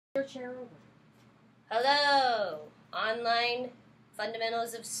Your chair over. Hello, online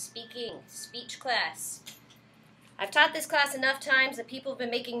fundamentals of speaking, speech class. I've taught this class enough times that people have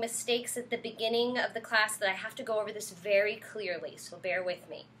been making mistakes at the beginning of the class that I have to go over this very clearly, so bear with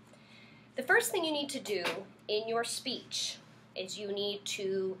me. The first thing you need to do in your speech is you need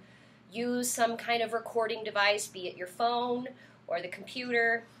to use some kind of recording device, be it your phone or the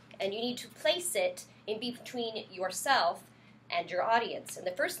computer, and you need to place it in between yourself and your audience. And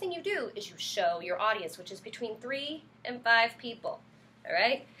the first thing you do is you show your audience, which is between 3 and 5 people. All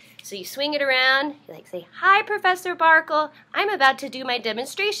right? So you swing it around, you say, "Hi, Professor Barkle, I'm about to do my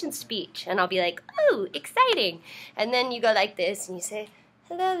demonstration speech." And I'll be like, "Oh, exciting." And then you go like this and you say,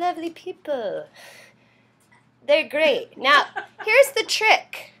 "Hello, lovely people. They're great." Now, here's the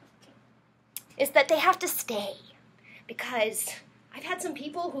trick, is that they have to stay. Because I've had some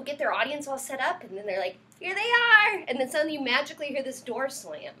people who get their audience all set up and then they're like, "Here they are," and then suddenly you magically hear this door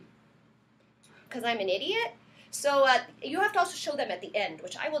slam. Because I'm an idiot. So you have to also show them at the end,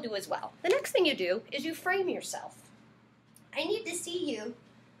 which I will do as well. The next thing you do is you frame yourself. I need to see you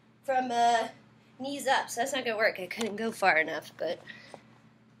from knees up, so that's not going to work. I couldn't go far enough, but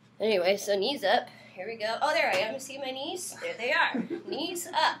anyway, so knees up. Here we go. Oh, there I am. See my knees? There they are. Knees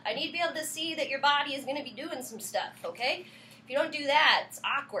up. I need to be able to see that your body is going to be doing some stuff, okay? If you don't do that, it's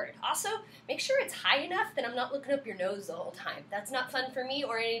awkward. Also, make sure it's high enough that I'm not looking up your nose the whole time. That's not fun for me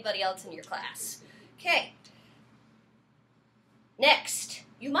or anybody else in your class. Okay. Next,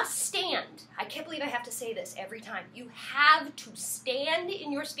 you must stand. I can't believe I have to say this every time. You have to stand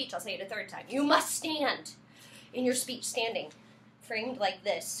in your speech. I'll say it a third time. You must stand in your speech, standing, framed like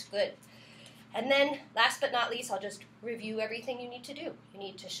this. Good. And then, last but not least, I'll just review everything you need to do. You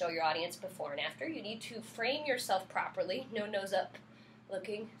need to show your audience before and after. You need to frame yourself properly. No nose up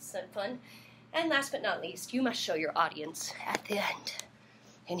looking. It's not fun. And last but not least, you must show your audience at the end.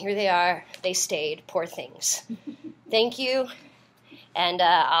 And here they are. They stayed. Poor things. Thank you. And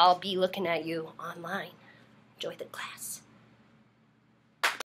I'll be looking at you online. Enjoy the class.